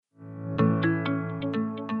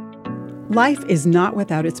Life is not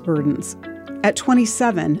without its burdens. At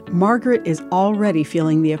 27, Margaret is already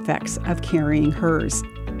feeling the effects of carrying hers.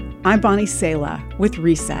 I'm Bonnie Sala with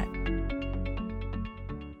Reset.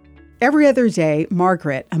 Every other day,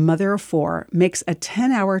 Margaret, a mother of 4, makes a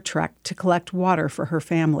 10-hour trek to collect water for her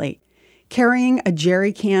family, carrying a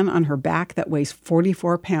jerry can on her back that weighs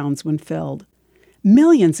 44 pounds when filled.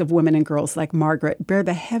 Millions of women and girls like Margaret bear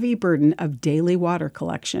the heavy burden of daily water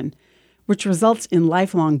collection, which results in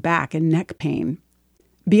lifelong back and neck pain.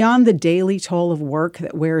 Beyond the daily toll of work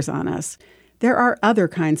that wears on us, there are other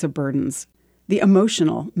kinds of burdens. The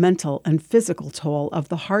emotional, mental, and physical toll of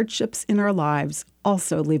the hardships in our lives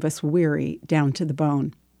also leave us weary down to the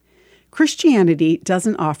bone. Christianity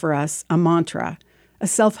doesn't offer us a mantra, a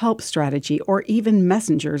self-help strategy, or even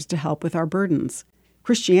messengers to help with our burdens.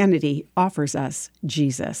 Christianity offers us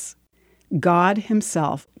Jesus, God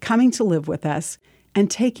Himself coming to live with us and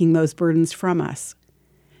taking those burdens from us.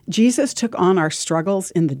 Jesus took on our struggles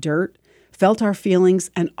in the dirt, felt our feelings,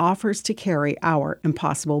 and offers to carry our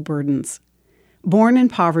impossible burdens. Born in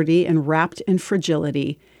poverty and wrapped in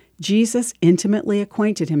fragility, Jesus intimately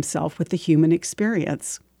acquainted Himself with the human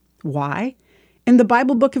experience. Why? In the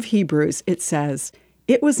Bible book of Hebrews, it says,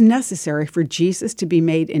 "It was necessary for Jesus to be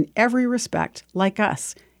made in every respect like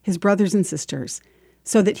us, His brothers and sisters,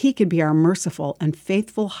 so that He could be our merciful and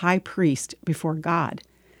faithful high priest before God.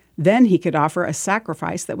 Then He could offer a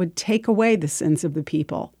sacrifice that would take away the sins of the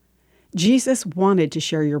people." Jesus wanted to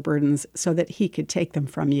share your burdens so that He could take them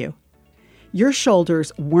from you. Your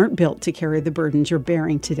shoulders weren't built to carry the burdens you're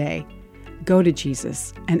bearing today. Go to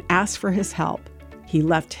Jesus and ask for His help. He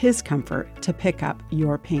left His comfort to pick up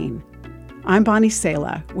your pain. I'm Bonnie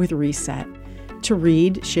Sala with Reset. To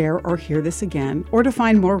read, share, or hear this again, or to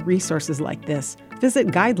find more resources like this, visit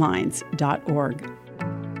guidelines.org.